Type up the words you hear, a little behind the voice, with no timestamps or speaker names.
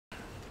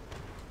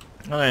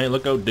Alright,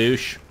 look out,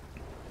 douche.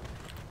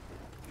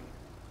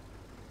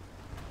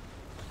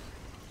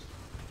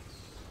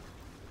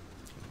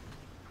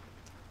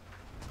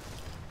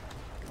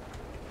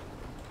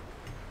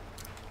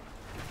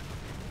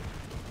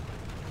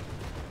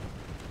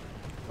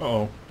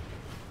 Uh-oh.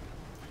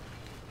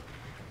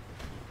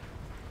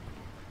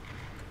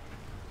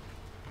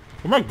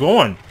 Where am I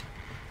going?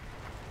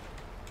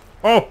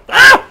 Oh!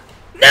 Ah!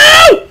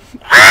 No!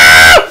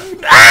 Ah!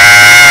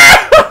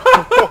 Ah!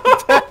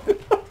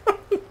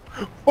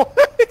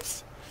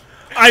 What?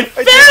 I just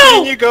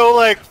fell! seen you go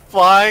like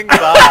flying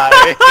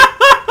by.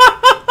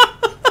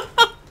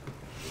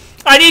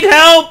 I need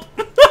help!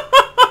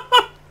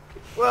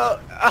 Well,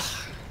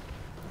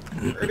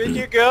 where did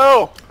you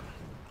go?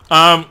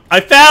 I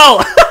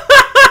fell!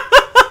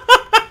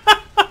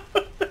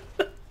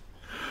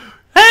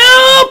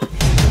 Help!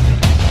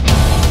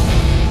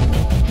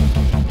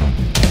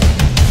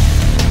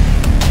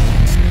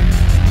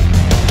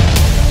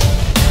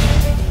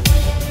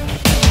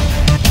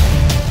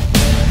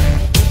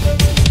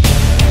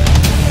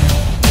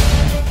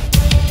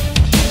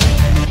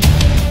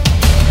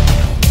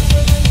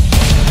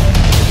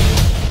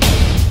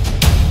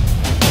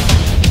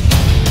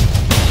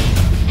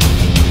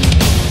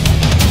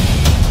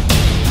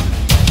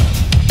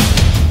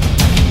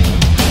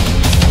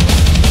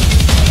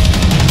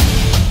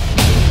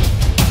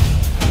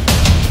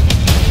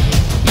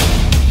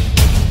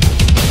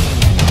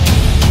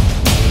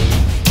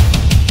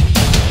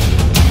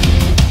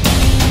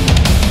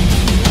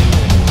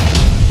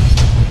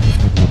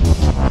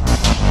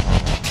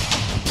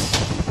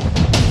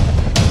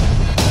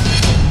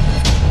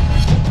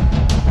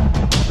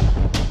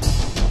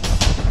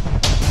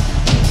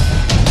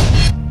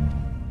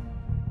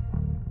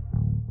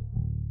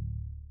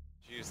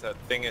 That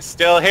thing is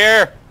still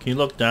here. Can you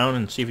look down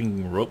and see if you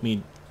can rope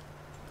me?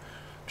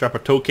 Drop a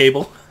tow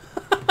cable?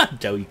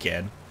 Doubt you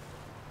can.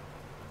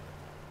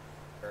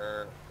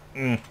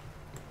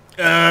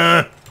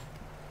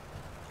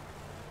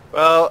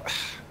 Well,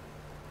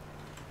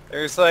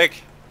 there's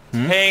like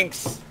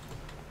tanks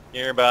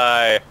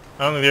nearby.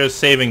 I don't think they're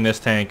saving this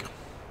tank.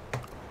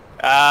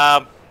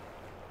 Well,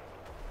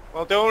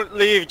 don't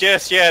leave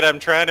just yet. I'm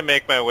trying to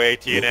make my way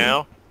to you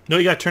now. No,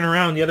 you gotta turn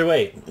around the other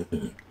way.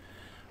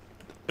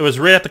 It was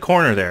right at the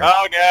corner there.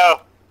 Oh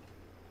no!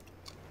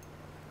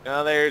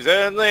 Now there's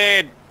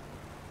only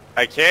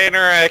I can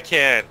or I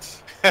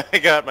can't. I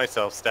got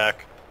myself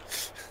stuck.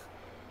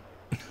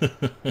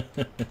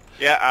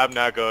 Yeah, I'm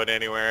not going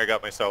anywhere. I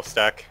got myself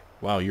stuck.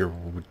 Wow, you're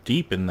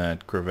deep in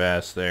that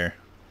crevasse there.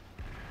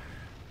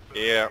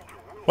 Yeah.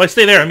 Well,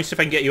 stay there. Let me see if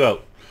I can get you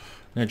out.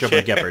 I'm gonna jump on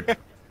a Gepard.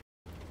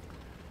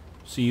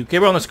 So you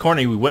came around this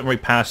corner, you went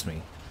right past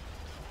me.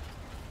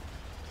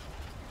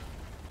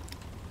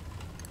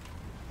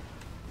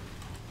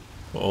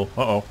 Uh-oh,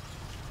 uh-oh.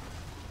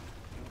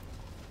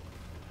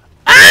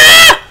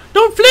 Ah!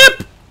 Don't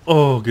flip!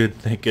 Oh, good,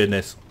 thank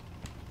goodness.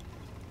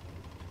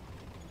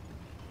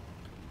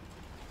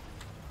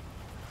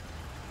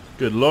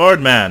 Good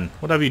lord, man.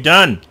 What have you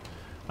done?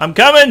 I'm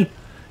coming! Here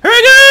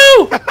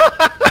I go!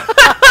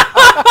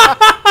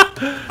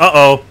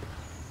 Uh-oh.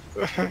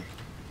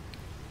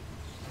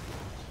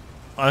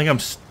 I think I'm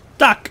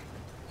stuck.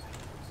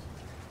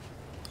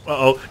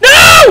 Uh-oh.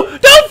 No!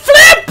 Don't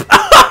flip!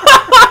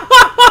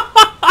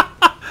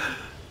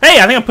 Hey,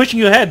 I think I'm pushing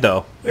you ahead,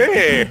 though.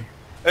 Hey,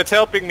 that's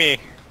helping me.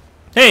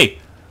 Hey,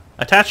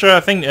 attach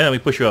a thing. Let me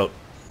push you out.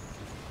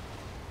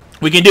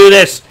 We can do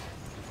this.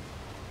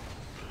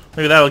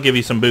 Maybe that'll give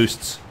you some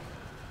boosts.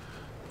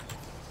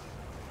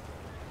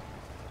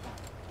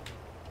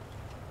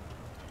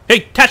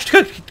 Hey, attach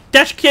cable.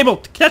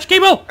 Attach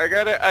cable. I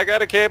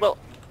got a cable.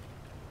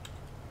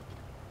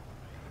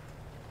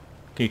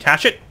 Can you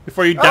attach it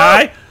before you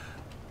die?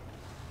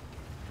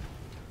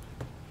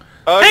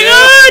 Oh, Hang no.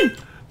 on!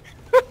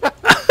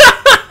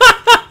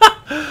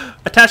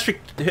 Attach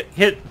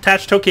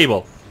tow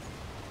cable.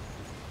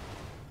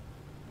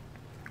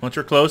 Once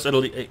you're close,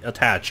 it'll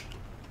attach.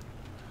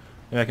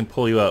 Maybe I can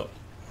pull you out.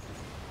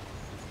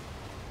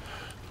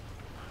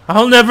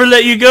 I'll never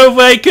let you go,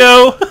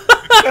 Vico!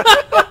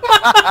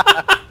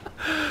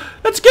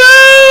 Let's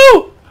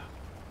go!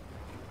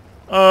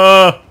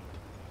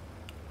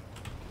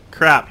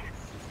 Crap.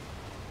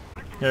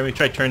 Here, let me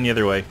try turn the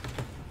other way.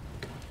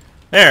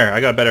 There,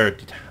 I got better.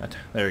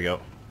 There we go.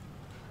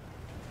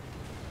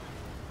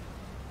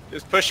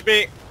 Just push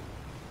me.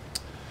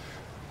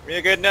 Give me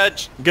a good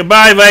nudge.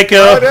 Goodbye, Vico.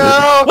 Oh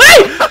no!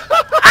 Wait!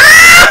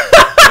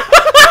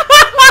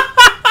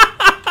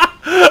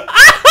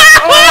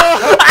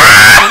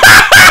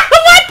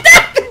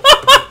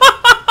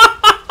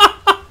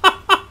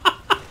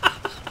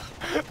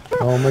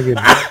 Oh my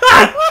goodness.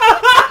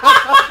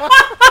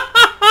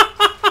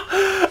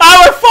 I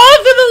would fall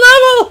through the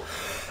level!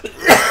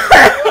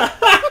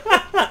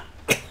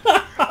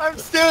 I'm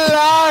still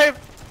alive!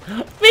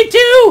 Me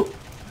too!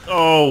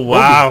 Oh,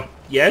 wow.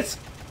 Yes?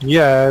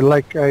 Yeah,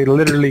 like I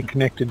literally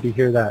connected to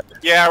hear that.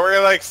 Yeah,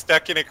 we're like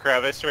stuck in a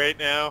crevice right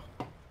now.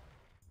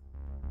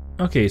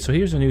 Okay, so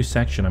here's a new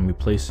section I'm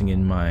replacing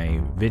in my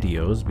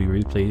videos. Be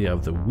replay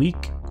of the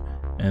week.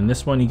 And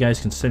this one, you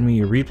guys can send me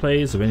your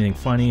replays of anything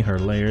funny,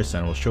 hilarious,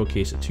 and I will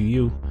showcase it to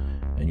you.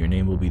 And your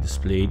name will be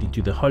displayed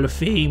into the Hall of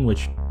Fame,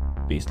 which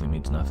basically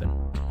means nothing.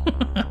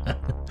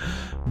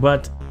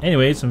 But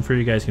anyways, I'm sure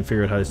you guys can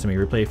figure out how to send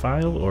me a replay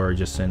file or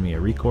just send me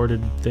a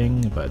recorded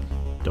thing, but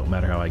don't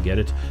matter how I get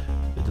it.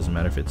 It doesn't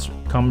matter if it's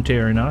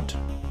commentary or not.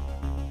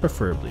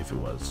 Preferably if it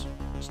was.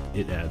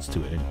 It adds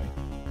to it anyway.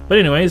 But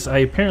anyways, I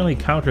apparently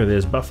counter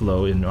this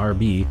buffalo in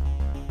RB.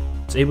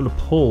 It's able to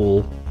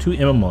pull 2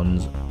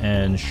 MM1s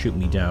and shoot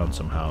me down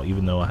somehow,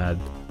 even though I had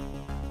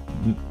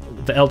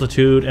the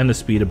altitude and the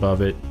speed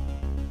above it.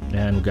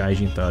 And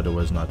Gaijin thought it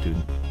was not to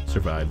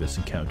survive this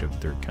encounter of the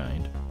third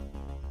kind.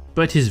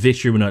 But his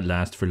victory will not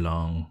last for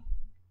long.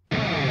 Wait,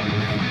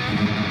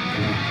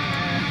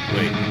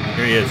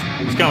 here he is.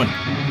 He's coming.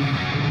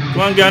 Come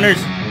on, gunners.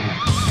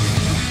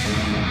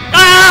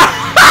 Ah!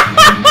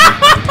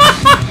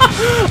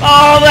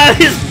 Oh, that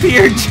is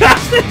pure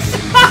justice.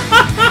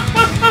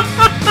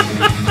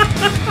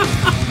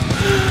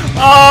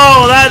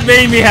 Oh, that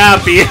made me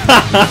happy.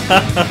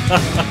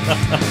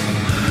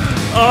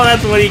 Oh,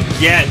 that's what he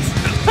gets.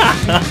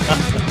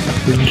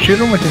 Did you shoot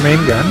him with your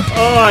main gun?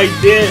 Oh, I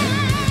did.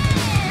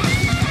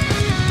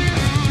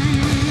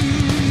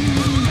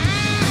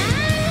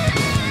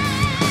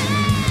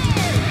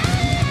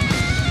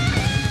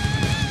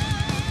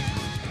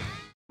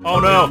 Oh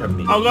no,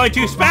 I'm going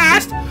too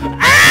fast!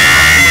 Ah!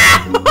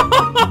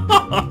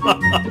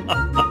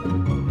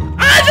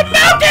 Ah, it's a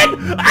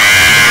mountain!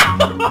 Ah!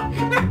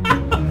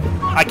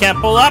 I can't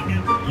pull up.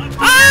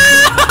 Ah!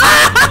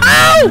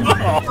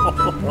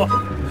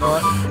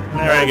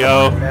 There we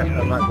go.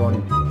 I'm not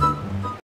going.